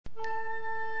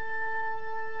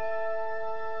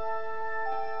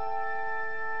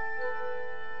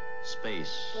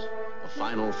Space, the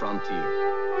final frontier.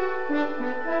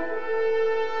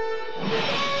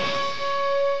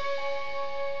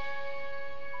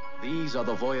 These are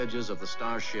the voyages of the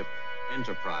starship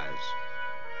Enterprise.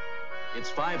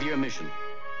 Its 5-year mission: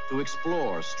 to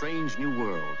explore strange new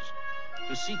worlds,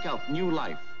 to seek out new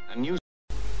life and new...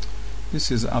 This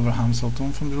is Abraham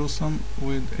Sultan from Jerusalem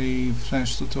with a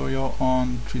flash tutorial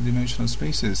on three-dimensional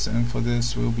spaces, and for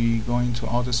this we'll be going to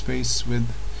outer space with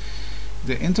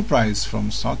the Enterprise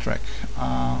from Star Trek.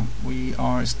 We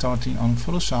are starting on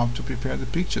Photoshop to prepare the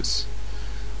pictures.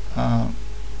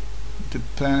 The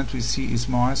planet we see is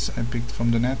Mars. I picked from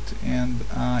the net, and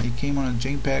it came on a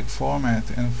JPEG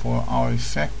format, and for our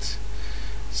effect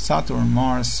Saturn,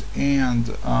 Mars, and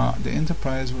the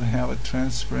Enterprise will have a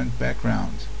transparent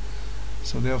background.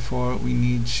 So therefore we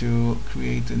need to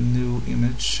create a new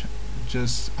image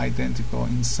just identical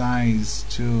in size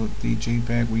to the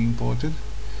JPEG we imported,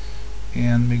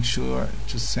 and make sure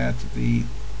to set the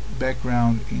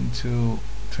background into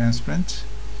transparent.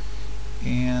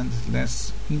 And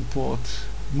let's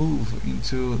move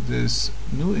into this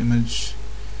new image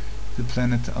the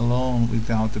planet alone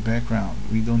without the background.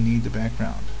 We don't need the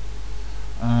background.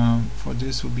 For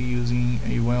this we'll be using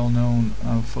a well-known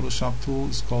Photoshop tool.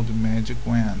 It's called the Magic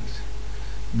Wand.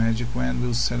 Magic Wand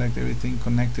will select everything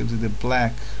connected to the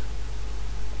black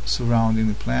surrounding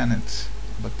the planet,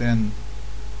 but then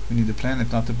we need the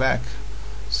planet, not the back.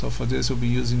 So for this we'll be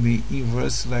using the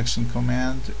inverse selection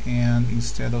command, and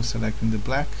instead of selecting the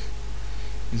black,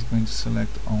 it's going to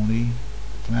select only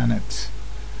the planet.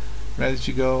 Ready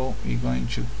to go. We're going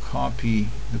to copy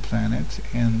the planet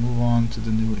and move on to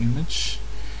the new image,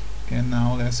 and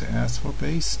now let's ask for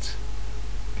paste,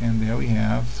 and there we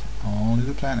have only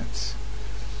the planet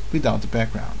without the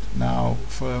background. Now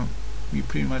we're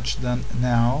pretty much done.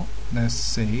 Now let's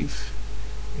save.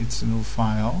 It's a new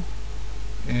file,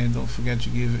 and don't forget to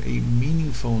give a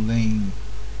meaningful name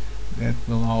that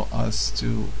will allow us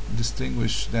to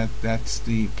distinguish that that's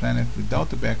the planet without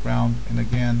the background. And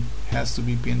again, has to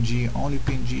be PNG. Only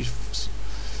PNG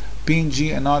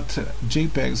and not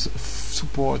JPEGs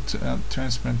support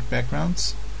transparent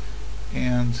backgrounds.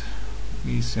 And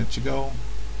we set to go.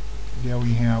 There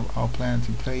we have our planet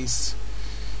in place,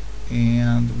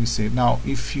 and we save. Now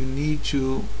if you need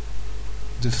to,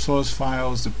 the source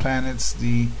files, the planets,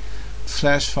 the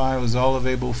flash file is all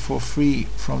available for free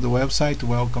from the website.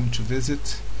 Welcome to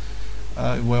visit,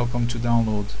 welcome to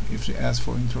download. If you ask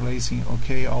for interlacing,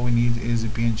 okay, all we need is a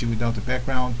PNG without the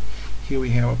background. Here we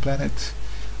have a planet.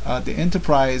 The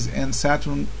Enterprise and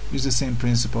Saturn is the same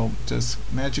principle, just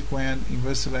Magic Wand,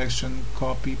 inverse selection,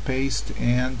 copy, paste,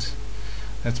 and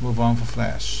let's move on for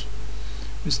flash.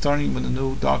 We're starting with a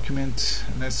new document.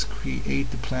 Let's create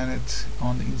the planet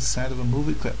on the inside of a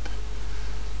movie clip.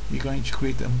 We're going to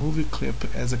create a movie clip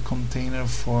as a container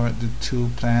for the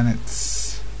two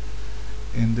planets,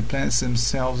 and the planets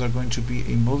themselves are going to be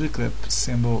a movie clip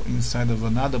symbol inside of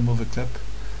another movie clip,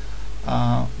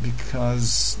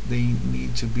 because they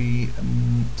need to be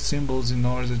symbols in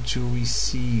order to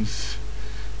receive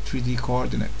 3D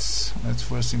coordinates. Let's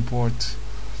first import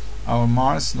our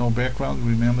Mars, no background,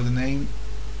 remember the name,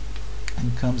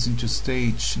 and comes into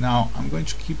stage. Now I'm going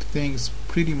to keep things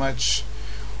pretty much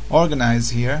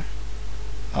organized here.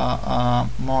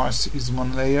 Mars is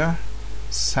one layer,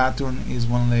 Saturn is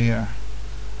one layer.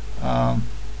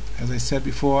 As I said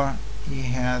before, it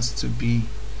has to be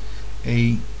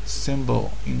a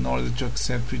symbol in order to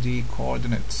accept 3D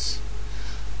coordinates.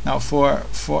 Now for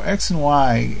X and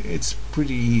Y, it's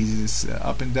pretty easy. It's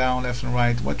up and down, left and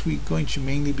right. What we're going to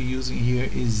mainly be using here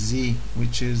is Z,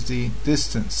 which is the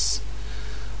distance.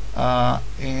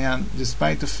 And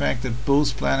despite the fact that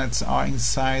both planets are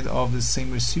inside of the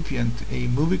same recipient, a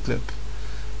movie clip,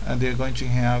 they're going to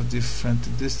have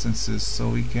different distances, so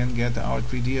we can get our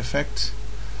 3D effect.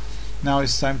 Now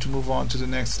it's time to move on to the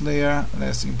next layer.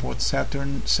 Let's import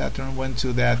Saturn. Saturn went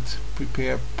to that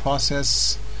prepare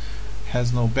process,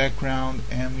 has no background,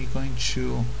 and we're going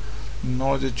to, in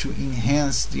order to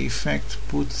enhance the effect,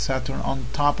 put Saturn on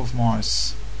top of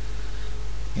Mars.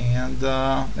 And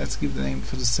let's give the name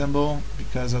for the symbol,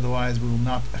 because otherwise we will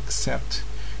not accept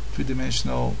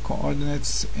three-dimensional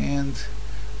coordinates. And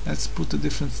let's put a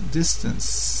different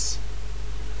distance.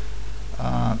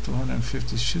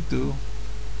 250 should do.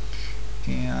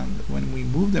 And when we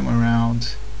move them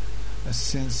around,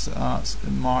 since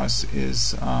Mars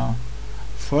is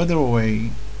further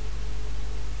away,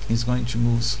 it's going to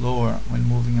move slower when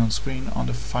moving on screen on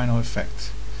the final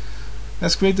effect.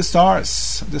 Let's create the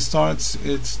stars. The stars,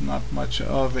 it's not much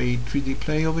of a 3D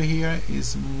play over here.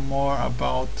 It's more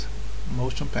about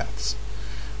motion paths.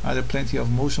 There are plenty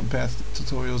of motion path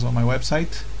tutorials on my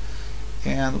website.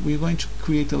 and we're going to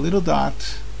create a little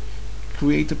dot,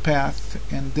 create a path,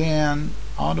 and then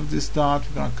out of this dot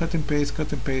we're going to cut and paste,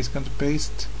 cut and paste, cut and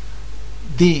paste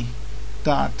the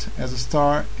dot as a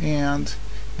star and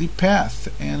the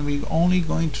path, and we're only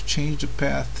going to change the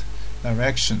path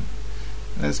direction.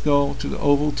 Let's go to the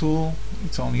oval tool.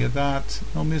 It's only a dot,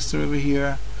 no mystery over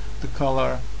here. The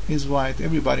color is white.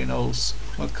 Everybody knows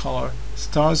what color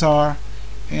stars are.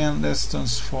 And let's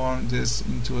transform this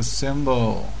into a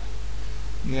symbol.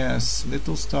 Yes,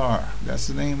 little star. That's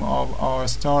the name of our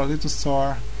star, little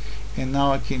star. And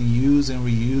now I can use and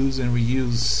reuse and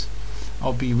reuse.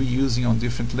 I'll be reusing on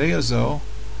different layers though.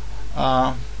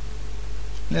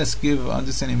 Let's give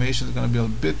this animation is going to be a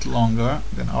bit longer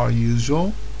than our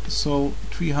usual, so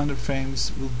 300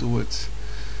 frames will do it.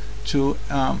 To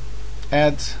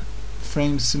add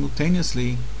frames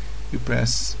simultaneously, we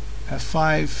press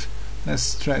F5. Let's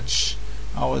stretch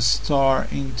our star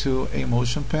into a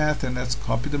motion path, and let's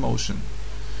copy the motion.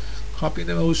 Copy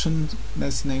the motion.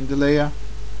 Let's name the layer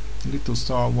little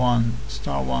star 1.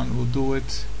 Star 1 will do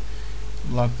it.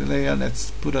 Lock the layer.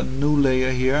 Let's put a new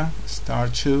layer here, star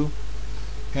 2,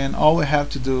 and all we have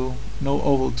to do, no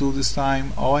oval tool this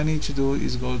time, all I need to do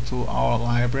is go to our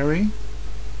library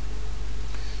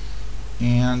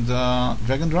and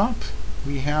drag and drop.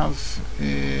 We have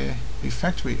a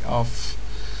factory of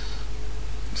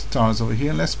stars over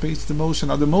here. Let's paste the motion.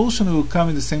 Now the motion will come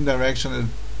in the same direction as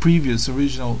the previous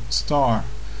original star,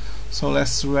 so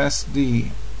let's rest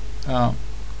the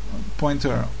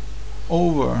pointer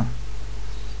over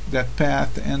that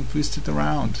path and twist it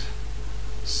around.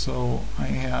 So I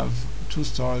have two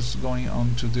stars going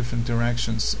on to different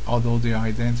directions, although they are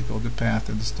identical, the path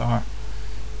and the star.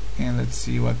 And let's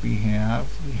see what we have.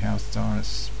 We have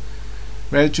stars.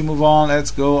 Ready to move on.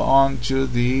 Let's go on to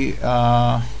the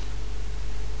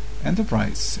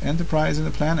Enterprise and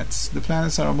the planets. The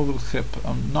planets are a movable clip.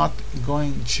 I'm not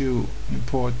going to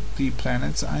import the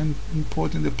planets. I'm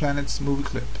importing the planets movie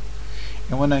clip,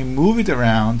 and when I move it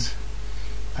around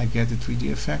I get the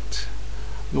 3D effect.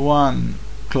 The one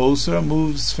closer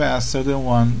moves faster than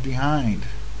one behind.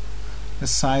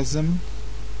 Let's size them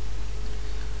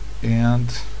and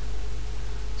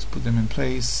let's put them in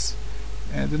place.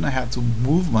 And then I have to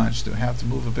move much, I have to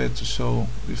move a bit to show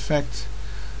the effect.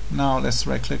 Now let's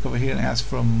right click over here and ask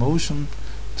for a motion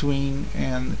tween,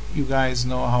 and you guys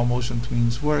know how motion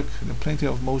tweens work. There are plenty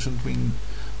of motion tween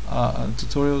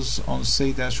tutorials on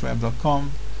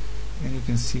say-web.com, and you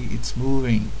can see it's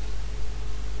moving.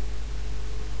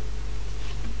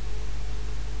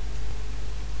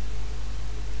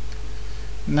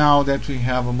 Now that we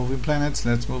have a moving planets,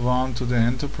 let's move on to the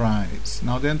Enterprise.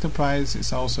 Now the Enterprise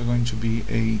is also going to be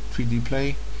a 3D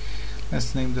play.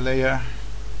 Let's name the layer.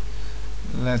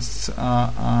 Let's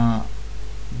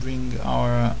bring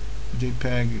our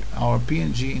JPEG, our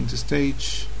PNG into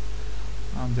stage.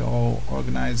 They're all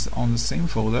organized on the same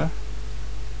folder,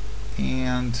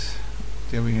 and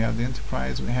there we have the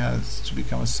Enterprise. We have to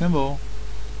become a symbol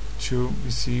to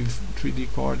receive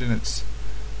 3D coordinates.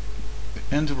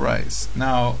 Enterprise.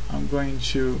 Now I'm going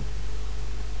to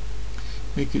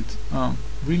make it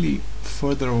really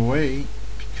further away,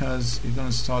 because you're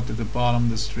going to start at the bottom of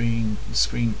the screen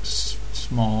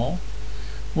small,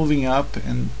 moving up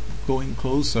and going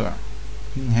closer,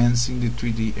 enhancing the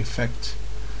 3D effect.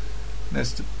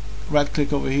 Let's right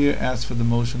click over here, ask for the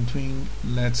motion tween.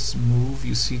 Let's move.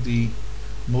 You see the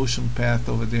motion path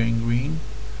over there in green,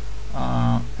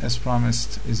 as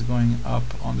promised, is going up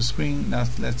on the screen. Now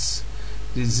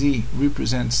the Z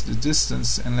represents the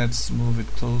distance, and let's move it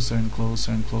closer and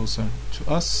closer and closer to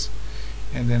us,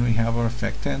 and then we have our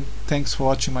effect. And thanks for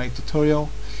watching my tutorial,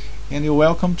 and you're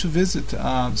welcome to visit.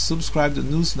 Subscribe to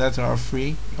the newsletter, are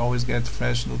free. You always get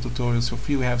fresh new tutorials for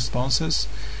free. We have sponsors,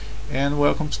 and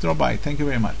welcome to drop by. Thank you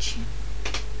very much.